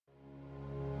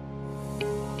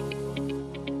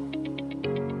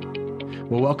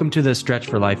Well, welcome to the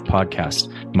Stretch4Life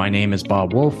podcast. My name is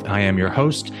Bob Wolf. I am your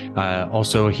host.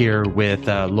 Also here with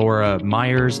Laura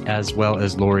Myers as well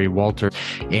as Lori Walter.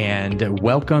 And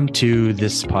welcome to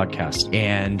this podcast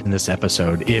and this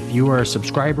episode. If you are a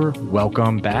subscriber,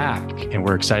 welcome back. And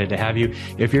we're excited to have you.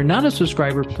 If you're not a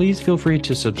subscriber, please feel free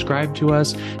to subscribe to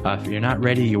us. If you're not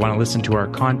ready, you want to listen to our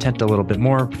content a little bit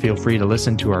more, feel free to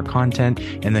listen to our content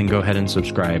and then go ahead and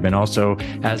subscribe. And also,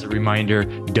 as a reminder,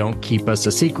 don't keep us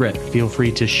a secret. Feel free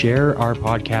to share our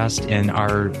podcast and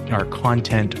our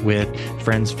content with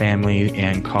friends, family,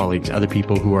 and colleagues, other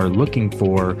people who are looking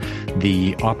for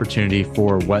the opportunity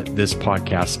for what this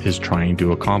podcast is trying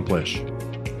to accomplish.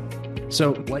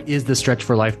 So what is the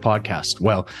Stretch4Life podcast?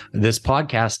 Well, this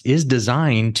podcast is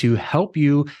designed to help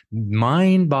you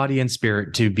mind, body, and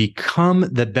spirit to become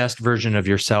the best version of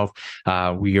yourself.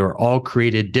 We are all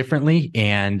created differently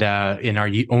and in our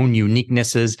own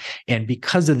uniquenesses. And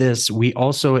because of this, we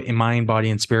also in mind, body,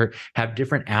 and spirit have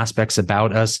different aspects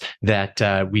about us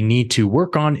that we need to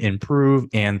work on, improve,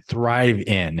 and thrive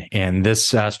in. And this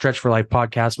Stretch4Life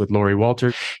podcast with Lori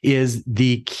Walter is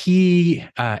the key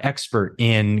expert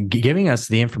in giving us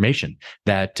the information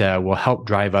that will help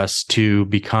drive us to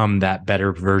become that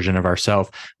better version of ourselves,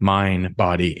 mind,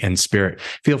 body, and spirit.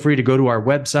 Feel free to go to our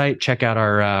website, check out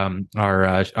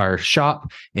our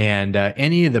shop, and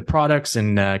any of the products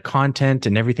and content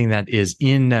and everything that is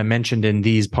mentioned in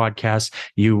these podcasts,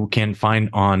 you can find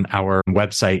on our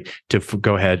website to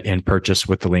go ahead and purchase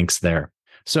with the links there.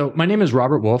 So my name is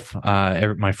Robert Wolf.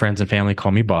 My friends and family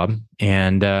call me Bob,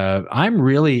 and I'm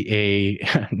really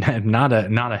not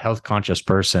a health conscious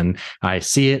person. I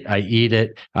see it, I eat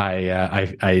it.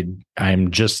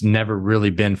 I'm just never really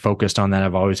been focused on that.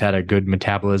 I've always had a good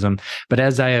metabolism, but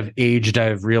as I have aged,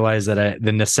 I've realized that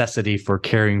the necessity for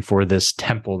caring for this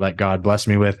temple that God blessed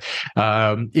me with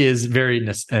is very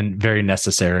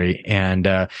necessary.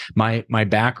 And my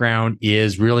background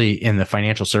is really in the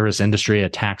financial service industry, a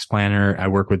tax planner.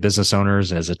 I work with business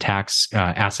owners as a tax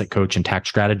asset coach and tax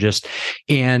strategist.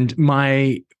 And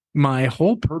my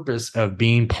whole purpose of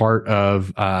being part of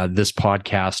this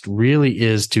podcast really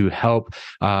is to help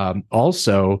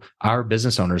also our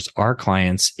business owners, our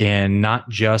clients, and not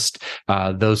just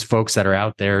those folks that are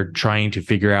out there trying to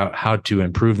figure out how to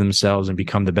improve themselves and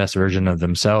become the best version of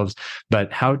themselves,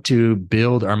 but how to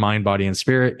build our mind, body, and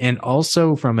spirit. And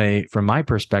also from my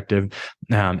perspective,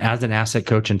 as an asset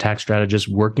coach and tax strategist,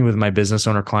 working with my business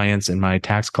owner clients and my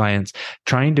tax clients,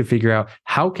 trying to figure out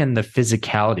how can the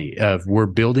physicality of we're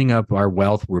building up our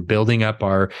wealth, we're building up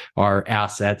our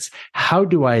assets. How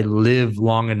do I live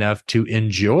long enough to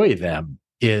enjoy them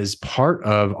is part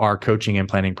of our coaching and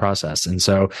planning process. And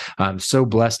so I'm so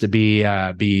blessed to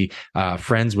be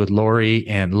friends with Lori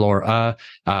and Laura,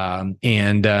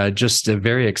 and just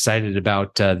very excited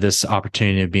about this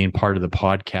opportunity of being part of the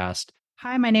podcast.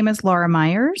 Hi, my name is Laura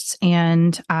Myers,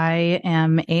 and I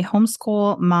am a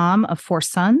homeschool mom of 4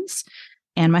 sons.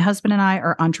 And my husband and I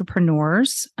are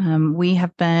entrepreneurs. We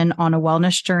have been on a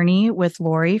wellness journey with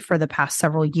Lori for the past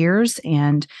several years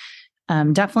and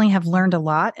definitely have learned a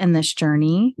lot in this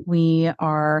journey. We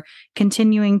are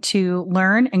continuing to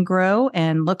learn and grow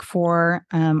and look for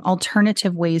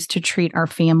alternative ways to treat our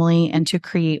family and to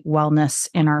create wellness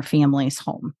in our family's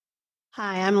home.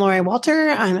 Hi, I'm Lori Walter.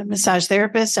 I'm a massage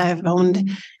therapist. I've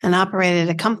owned and operated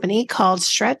a company called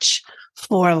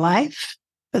Stretch4Life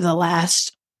for the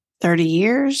last 30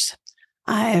 years.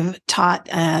 I've taught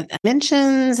at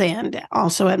conventions and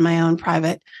also at my own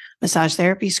private massage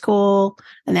therapy school,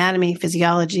 anatomy,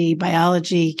 physiology,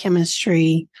 biology,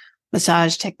 chemistry,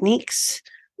 massage techniques,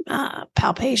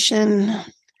 palpation,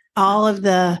 all of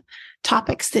the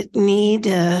topics that need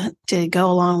to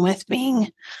go along with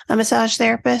being a massage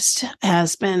therapist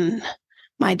has been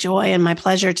my joy and my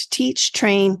pleasure to teach,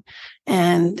 train,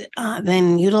 and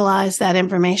then utilize that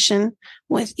information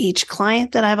with each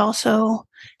client that I've also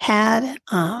had.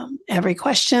 Every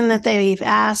question that they've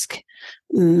asked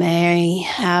may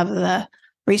have the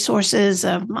resources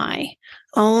of my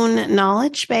own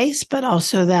knowledge base, but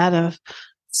also that of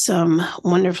some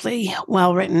wonderfully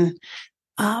well-written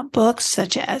books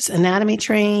such as Anatomy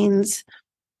Trains,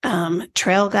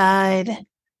 Trail Guide,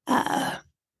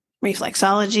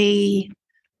 Reflexology.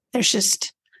 There's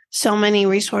just so many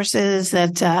resources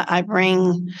that I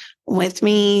bring with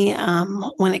me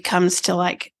when it comes to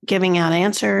like giving out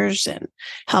answers and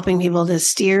helping people to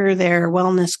steer their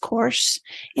wellness course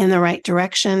in the right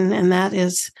direction. And that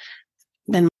has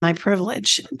been my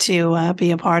privilege to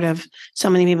be a part of so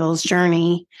many people's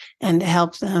journey and to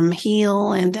help them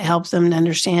heal and to help them to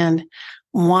understand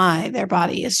why their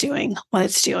body is doing what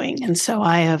it's doing. And so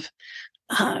I have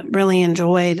really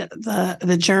enjoyed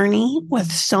the journey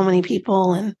with so many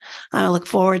people, and I look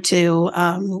forward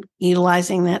to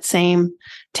utilizing that same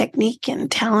technique and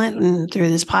talent and through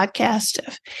this podcast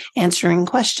of answering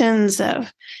questions,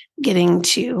 of getting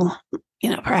to,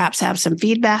 perhaps have some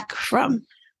feedback from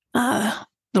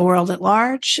the world at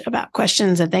large about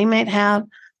questions that they might have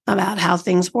about how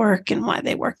things work and why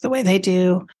they work the way they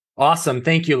do. Awesome.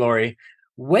 Thank you, Lori.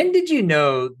 When did you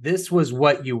know this was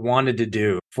what you wanted to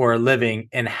do for a living,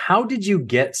 and how did you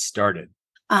get started?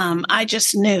 I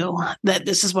just knew that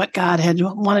this is what God had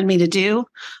wanted me to do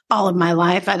all of my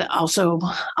life. I'd also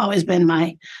always been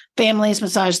my family's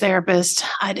massage therapist.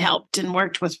 I'd helped and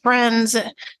worked with friends,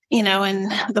 in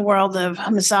the world of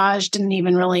massage, didn't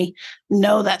even really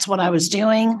know that's what I was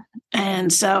doing.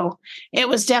 And so it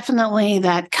was definitely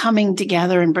that coming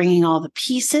together and bringing all the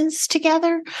pieces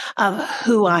together of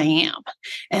who I am.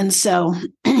 And so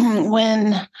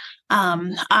when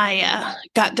I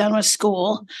got done with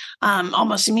school,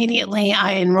 almost immediately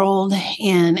I enrolled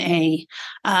in a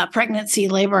pregnancy,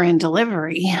 labor, and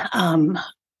delivery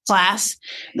class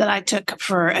that I took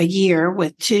for a year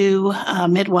with two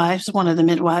midwives. One of the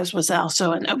midwives was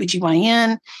also an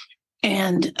OBGYN,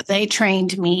 and they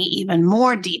trained me even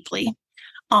more deeply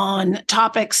on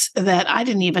topics that I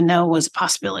didn't even know was a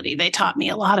possibility. They taught me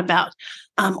a lot about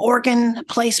organ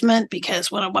placement,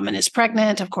 because when a woman is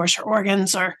pregnant, of course, her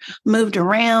organs are moved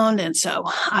around. And so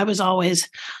I was always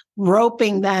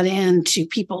roping that into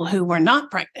people who were not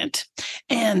pregnant.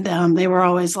 And they were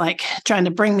always like trying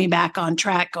to bring me back on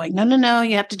track, going, no,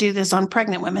 you have to do this on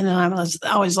pregnant women. And I was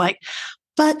always like,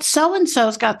 but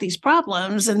so-and-so's got these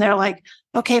problems. And they're like,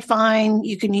 okay, fine,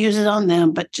 you can use it on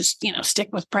them, but just, stick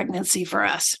with pregnancy for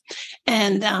us.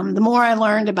 And the more I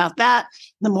learned about that,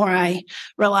 the more I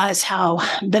realized how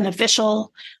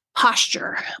beneficial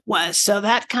posture was. So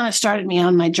that kind of started me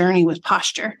on my journey with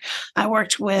posture. I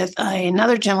worked with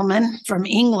another gentleman from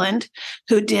England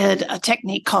who did a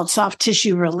technique called soft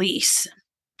tissue release.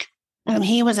 And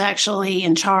he was actually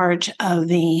in charge of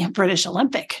the British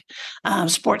Olympic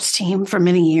sports team for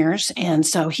many years. And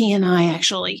so he and I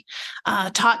actually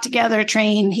taught together,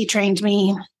 trained. He trained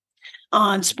me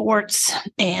on sports,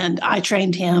 and I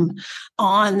trained him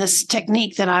on this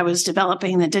technique that I was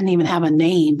developing that didn't even have a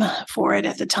name for it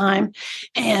at the time.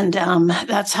 And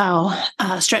that's how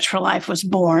Stretch4Life was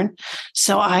born.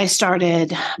 So I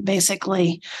started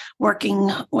basically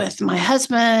working with my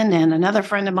husband and another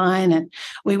friend of mine, and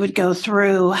we would go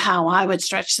through how I would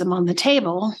stretch them on the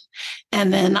table,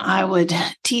 and then I would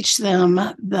teach them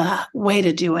the way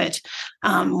to do it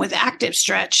with active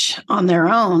stretch on their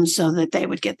own, so that they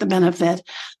would get the benefit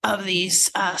of these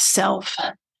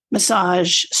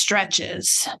self-massage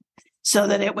stretches, so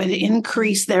that it would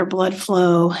increase their blood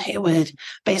flow. It would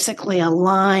basically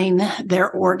align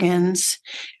their organs,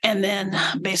 and then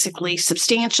basically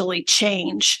substantially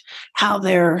change how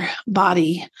their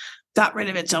body got rid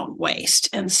of its own waste.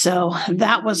 And so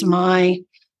that was my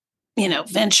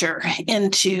venture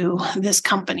into this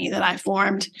company that I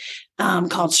formed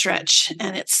called Stretch,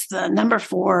 and it's the number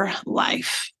 4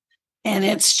 Life. And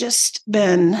it's just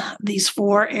been these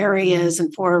 4 areas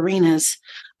and 4 arenas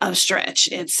of stretch.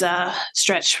 It's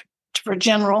stretch for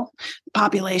general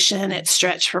population, it's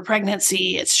stretch for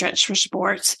pregnancy, it's stretch for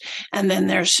sports, and then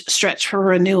there's stretch for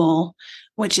renewal,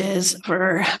 which is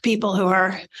for people who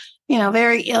are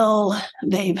very ill.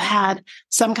 They've had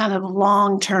some kind of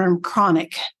long-term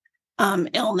chronic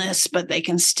illness, but they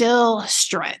can still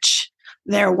stretch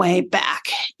their way back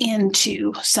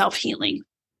into self-healing.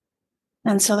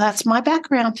 And so that's my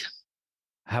background.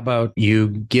 How about you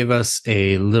give us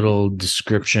a little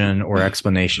description or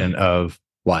explanation of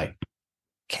why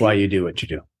you do what you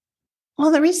do? Well,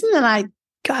 the reason that I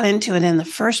got into it in the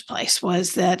first place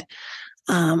was that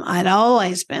I'd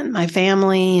always been my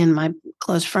family and my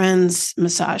close friends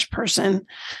massage person.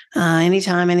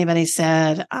 Anytime anybody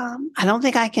said, I don't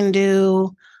think I can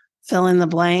do fill in the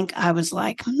blank, I was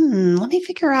like, let me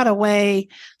figure out a way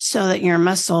so that your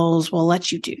muscles will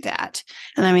let you do that.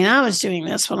 And I mean, I was doing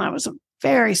this when I was a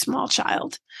very small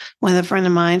child with a friend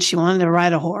of mine. She wanted to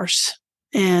ride a horse.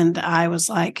 And I was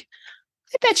like,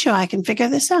 I bet you I can figure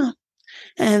this out.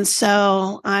 And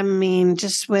so, I mean,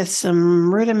 just with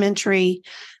some rudimentary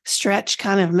stretch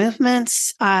kind of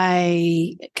movements,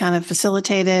 I kind of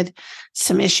facilitated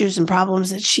some issues and problems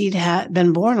that she'd had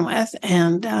been born with,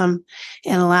 and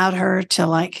allowed her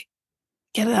to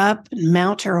get up and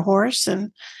mount her horse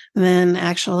and then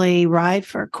actually ride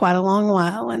for quite a long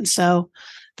while. And so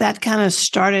that kind of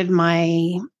started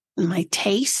my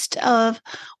taste of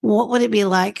what would it be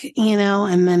like,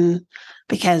 and then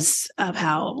because of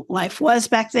how life was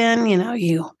back then,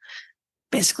 you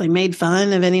basically made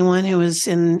fun of anyone who was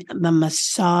in the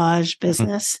massage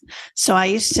business. So I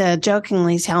used to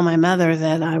jokingly tell my mother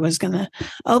that I was going to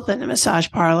open a massage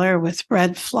parlor with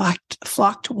red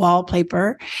flocked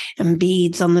wallpaper and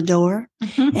beads on the door.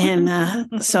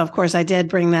 And so, of course, I did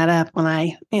bring that up when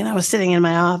I was sitting in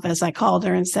my office. I called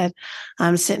her and said,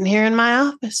 I'm sitting here in my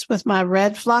office with my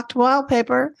red flocked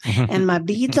wallpaper and my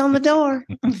beads on the door.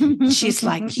 She's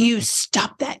like, you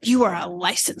stop that. You are a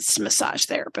licensed massage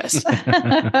therapist.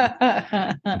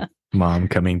 Mom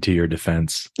coming to your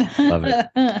defense. Love it.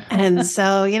 And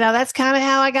so, that's kind of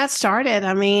how I got started.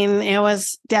 I mean, it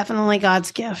was definitely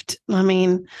God's gift. I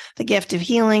mean, the gift of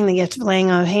healing, the gift of laying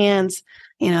on of hands,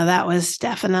 that was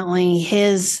definitely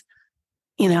his,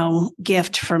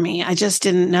 gift for me. I just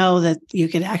didn't know that you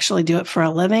could actually do it for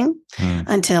a living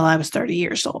until I was 30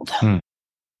 years old.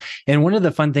 And one of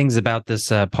the fun things about this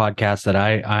podcast that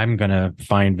I'm going to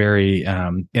find very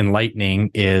enlightening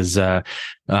is,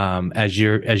 as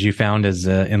you found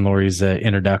in Lori's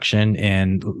introduction,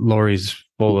 and Lori's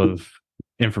full of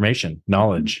information,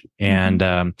 knowledge, and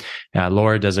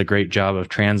Laura does a great job of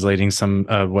translating some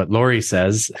of what Lori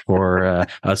says for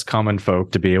us common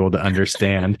folk to be able to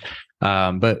understand.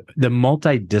 But the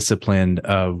multidiscipline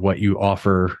of what you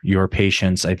offer your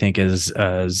patients, I think, is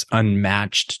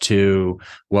unmatched to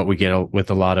what we get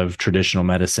with a lot of traditional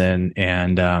medicine,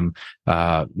 and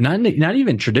not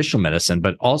even traditional medicine,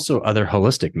 but also other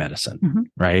holistic medicine,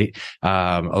 right?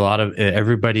 A lot of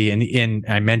everybody, and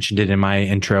I mentioned it in my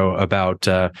intro about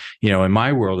in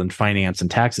my world in finance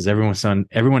and taxes,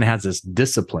 everyone has this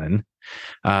discipline.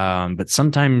 But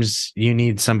sometimes you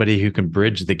need somebody who can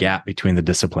bridge the gap between the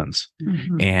disciplines.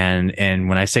 And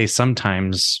when I say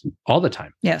sometimes, all the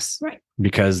time. Yes. Right.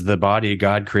 Because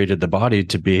God created the body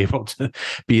to be able to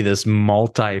be this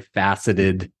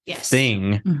multifaceted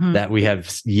thing that we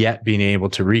have yet been able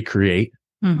to recreate.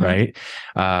 Right.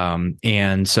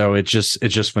 And so it's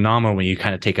just phenomenal when you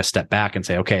kind of take a step back and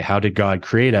say, okay, how did God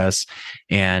create us?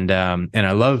 And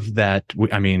I love that.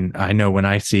 I know when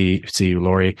I see you,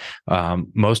 Lori,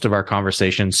 most of our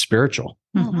conversations spiritual.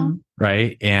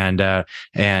 Right. And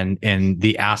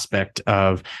the aspect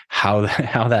of how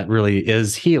that really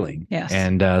is healing. Yes.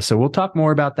 And so we'll talk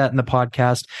more about that in the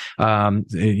podcast.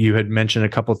 You had mentioned a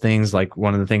couple things, like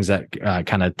one of the things that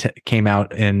kind of came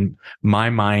out in my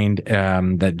mind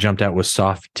that jumped out was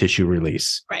soft tissue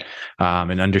release. Right.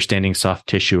 And understanding soft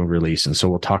tissue release. And so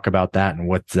we'll talk about that and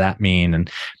what does that mean?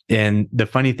 And the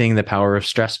funny thing, the power of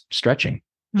stretching.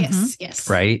 Yes.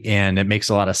 Right. And it makes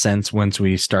a lot of sense once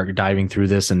we start diving through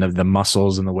this and the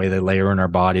muscles and the way they layer in our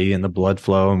body and the blood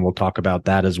flow. And we'll talk about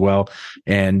that as well.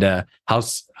 And how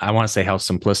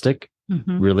simplistic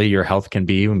really your health can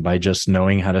be by just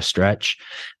knowing how to stretch.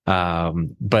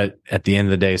 But at the end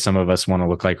of the day, some of us want to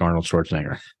look like Arnold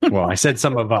Schwarzenegger. Well, I said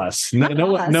some of us.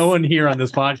 No one here on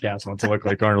this podcast wants to look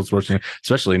like Arnold Schwarzenegger,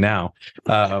 especially now.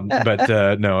 But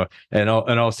no, in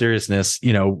all seriousness,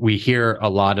 we hear a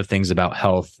lot of things about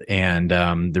health, and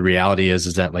the reality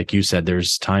is that, like you said,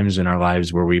 there's times in our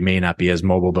lives where we may not be as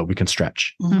mobile, but we can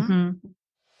stretch.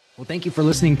 Well, thank you for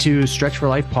listening to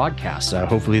Stretch4Life podcast.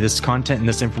 Hopefully this content and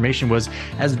this information was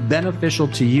as beneficial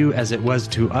to you as it was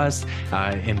to us,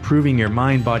 improving your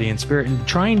mind, body, and spirit, and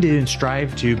trying to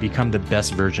strive to become the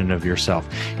best version of yourself.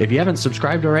 If you haven't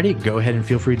subscribed already, go ahead and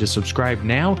feel free to subscribe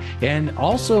now. And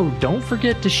also don't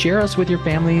forget to share us with your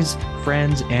families,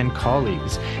 friends, and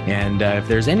colleagues. And if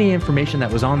there's any information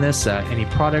that was on this, any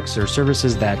products or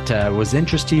services that was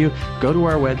interest to you, go to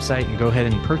our website and go ahead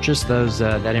and purchase those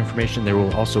that information. There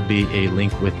will also be a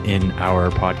link within our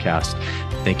podcast.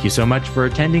 Thank you so much for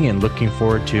attending and looking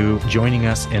forward to joining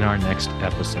us in our next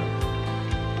episode.